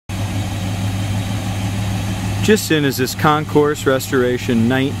Just in is this Concourse Restoration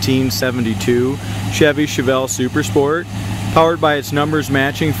 1972 Chevy Chevelle Super Sport, powered by its numbers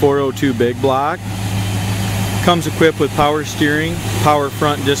matching 402 big block. Comes equipped with power steering, power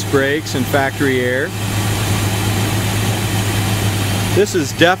front disc brakes, and factory air. This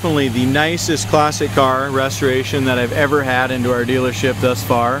is definitely the nicest classic car restoration that I've ever had into our dealership thus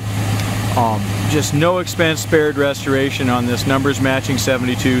far. Just no expense spared restoration on this numbers matching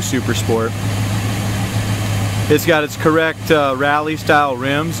 72 Super Sport. It's got its correct rally style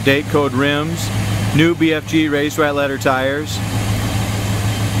rims, date code rims, new BFG raised white letter tires.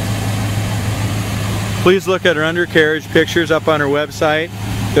 Please look at our undercarriage pictures up on our website.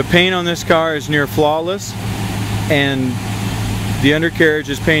 The paint on this car is near flawless, and the undercarriage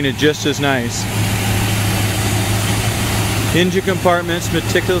is painted just as nice. Engine compartments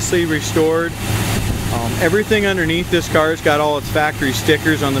meticulously restored. Everything underneath this car has got all its factory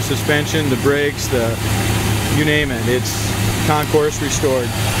stickers on the suspension, the brakes, you name it. It's Concourse restored.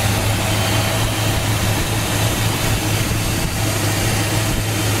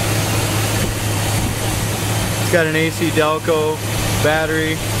 It's got an AC Delco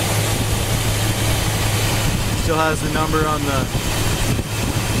battery. Still has the number on the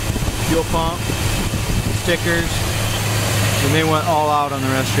fuel pump, stickers, and they went all out on the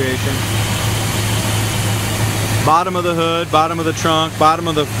restoration. Bottom of the hood, bottom of the trunk, bottom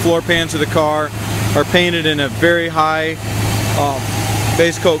of the floor pans of the car are painted in a very high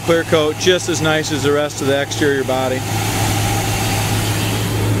base coat, clear coat, just as nice as the rest of the exterior body.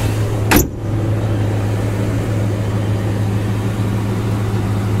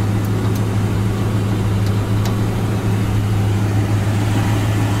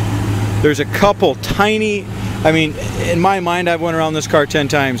 There's a couple tiny, I mean, in my mind I've went around this car 10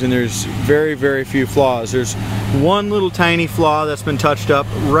 times and there's very, very few flaws. There's one little tiny flaw that's been touched up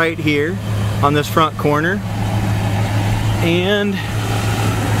right here on this front corner, and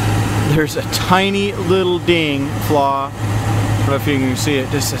there's a tiny little ding flaw. I don't know if you can see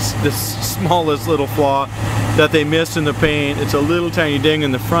it, this smallest little flaw that they missed in the paint. It's a little tiny ding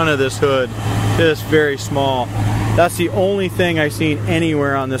in the front of this hood, just very small. That's the only thing I've seen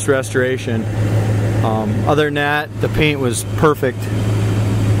anywhere on this restoration. Other than that, the paint was perfect.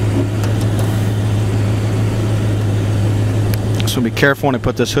 So be careful when I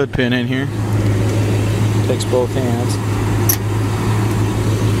put this hood pin in here. Takes both hands.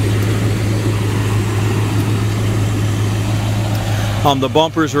 The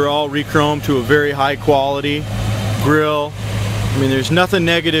bumpers are all re-chromed to a very high quality. Grille. I mean, there's nothing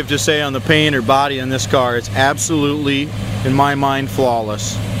negative to say on the paint or body in this car. It's absolutely, in my mind,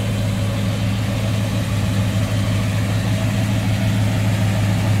 flawless.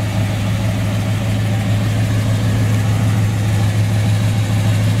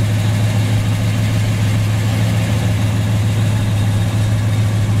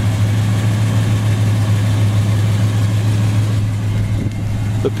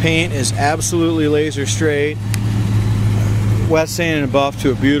 The paint is absolutely laser straight. Wet sand and buff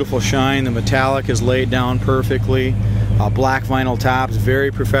to a beautiful shine. The metallic is laid down perfectly. Black vinyl tops,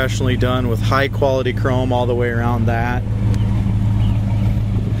 very professionally done with high quality chrome all the way around that.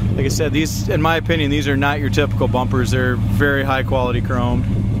 Like I said, these, in my opinion, these are not your typical bumpers. They're very high quality chromed.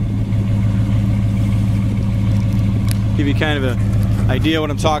 Give you kind of an idea what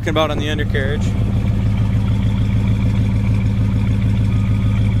I'm talking about on the undercarriage.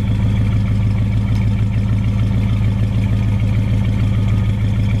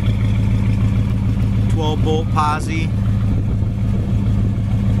 Bolt posi.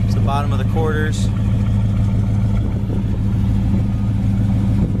 It's the bottom of the quarters.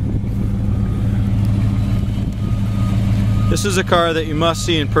 This is a car that you must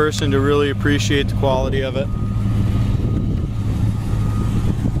see in person to really appreciate the quality of it.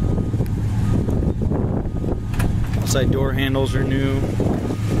 Outside door handles are new.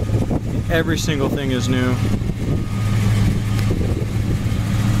 Every single thing is new.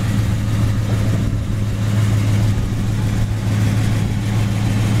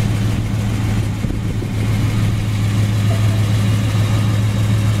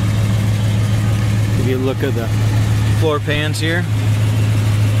 Look at the floor pans here.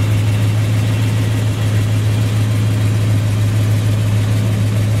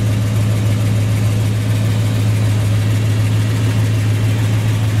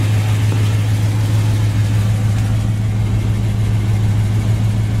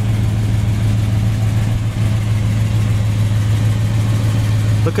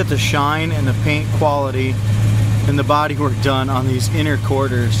 Look at the shine and the paint quality and the bodywork done on these inner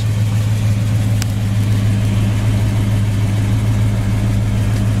quarters.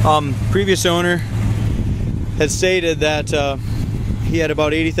 Previous owner had stated that he had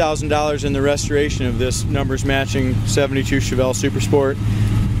about $80,000 in the restoration of this numbers matching 72 Chevelle Super Sport,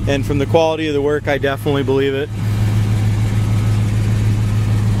 and from the quality of the work, I definitely believe it.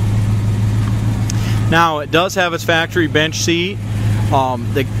 Now, it does have its factory bench seat.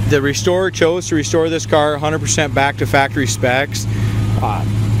 The restorer chose to restore this car 100% back to factory specs.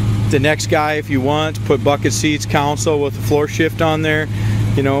 The next guy, if you want, put bucket seats, console with the floor shift on there.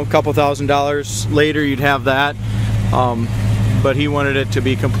 You know, a couple $1,000s later, you'd have that. But he wanted it to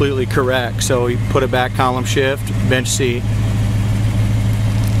be completely correct, so he put it back, column shift, bench seat.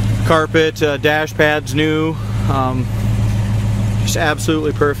 Carpet, dash pads new. Just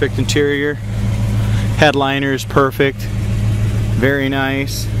absolutely perfect interior. Headliner is perfect. Very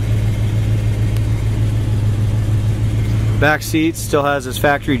nice. Back seat still has its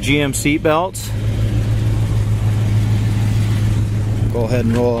factory GM seat belts. Go ahead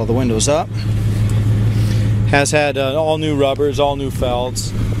and roll all the windows up. Has had all new rubbers, all new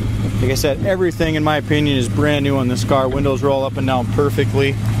felts. Like I said, everything in my opinion is brand new on this car. Windows roll up and down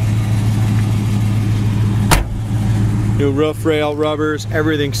perfectly. New roof rail rubbers,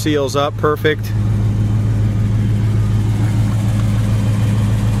 everything seals up perfect.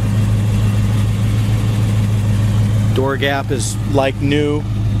 Door gap is like new.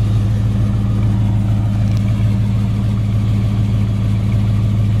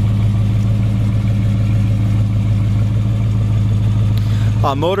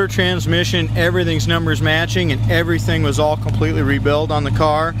 Motor, transmission, everything's numbers matching, and everything was all completely rebuilt on the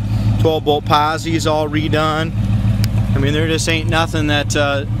car. 12-bolt posies all redone. I mean, there just ain't nothing that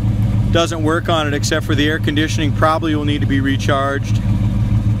doesn't work on it, except for the air conditioning probably will need to be recharged.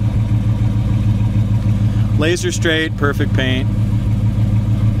 Laser straight, perfect paint.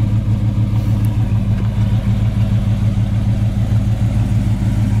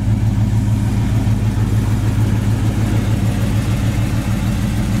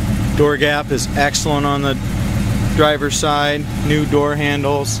 Door gap is excellent on the driver's side. New door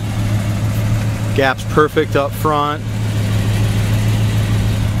handles. Gap's perfect up front.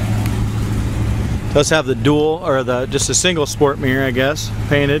 Does have the dual, or just a single sport mirror, I guess,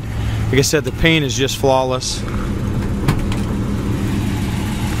 painted. Like I said, the paint is just flawless.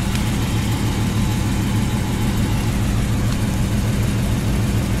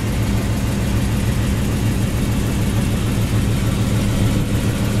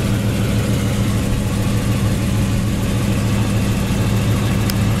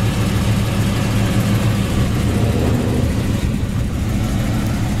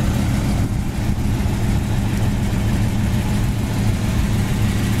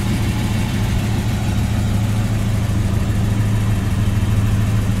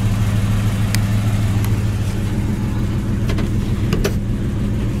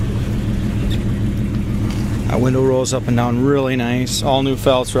 Window rolls up and down really nice. All new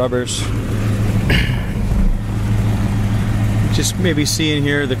felts, rubbers. Just maybe seeing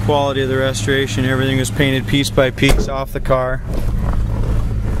here the quality of the restoration. Everything was painted piece by piece off the car.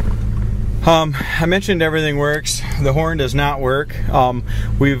 I mentioned everything works. The horn does not work.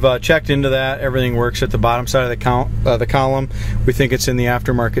 We've checked into that. Everything works at the bottom side of the column. We think it's in the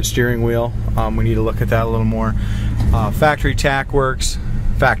aftermarket steering wheel. We need to look at that a little more. Factory tack works.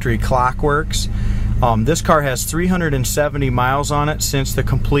 Factory clock works. This car has 370 miles on it since the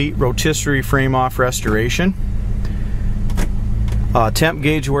complete rotisserie frame-off restoration. Temp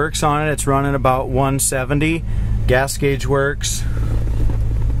gauge works on it. It's running about 170. Gas gauge works.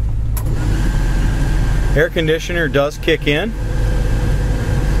 Air conditioner does kick in.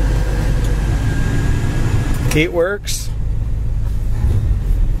 Heat works.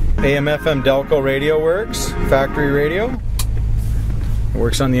 AM/FM Delco radio works. Factory radio. It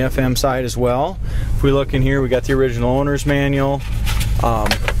works on the FM side as well. If we look in here, we got the original owner's manual,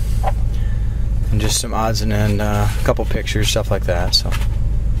 and just some odds and ends, a couple pictures, stuff like that. So,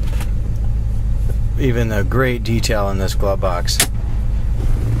 even the great detail in this glove box.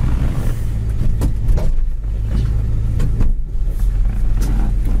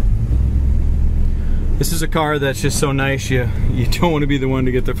 This is a car that's just so nice, you don't want to be the one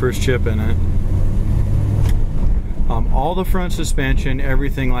to get the first chip in it. All the front suspension,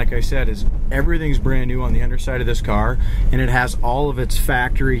 everything, like I said, everything's brand new on the underside of this car, and it has all of its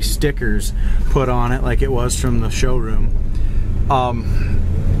factory stickers put on it like it was from the showroom.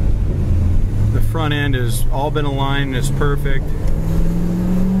 The front end has all been aligned, it's perfect.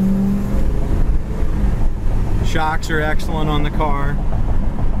 Shocks are excellent on the car.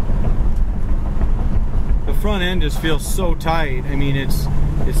 The front end just feels so tight. I mean, it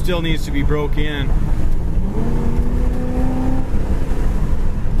still needs to be broke in.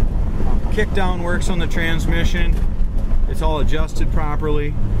 Kick down works on the transmission. It's all adjusted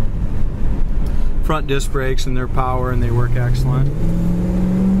properly. Front disc brakes and their power, and they work excellent.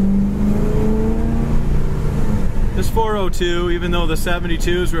 This 402, even though the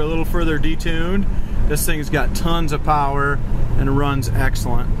 72s were a little further detuned, this thing's got tons of power and runs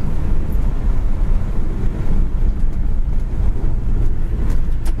excellent.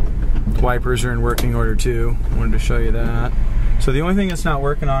 Wipers are in working order too. Wanted to show you that. So the only thing that's not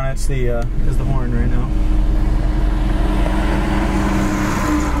working on it's the is the horn right now.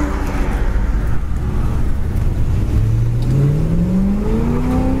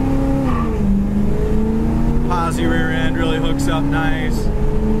 Posi rear end really hooks up nice.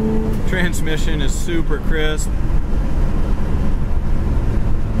 Transmission is super crisp.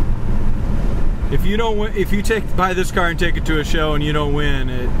 If you buy this car and take it to a show and you don't win,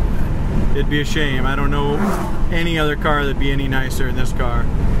 it'd be a shame. I don't know any other car that'd be any nicer than this car.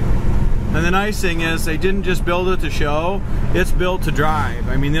 And the nice thing is they didn't just build it to show, it's built to drive.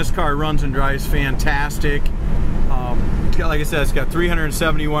 I mean, this car runs and drives fantastic. Like I said, it's got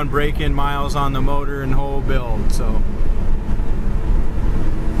 371 break-in miles on the motor and whole build. So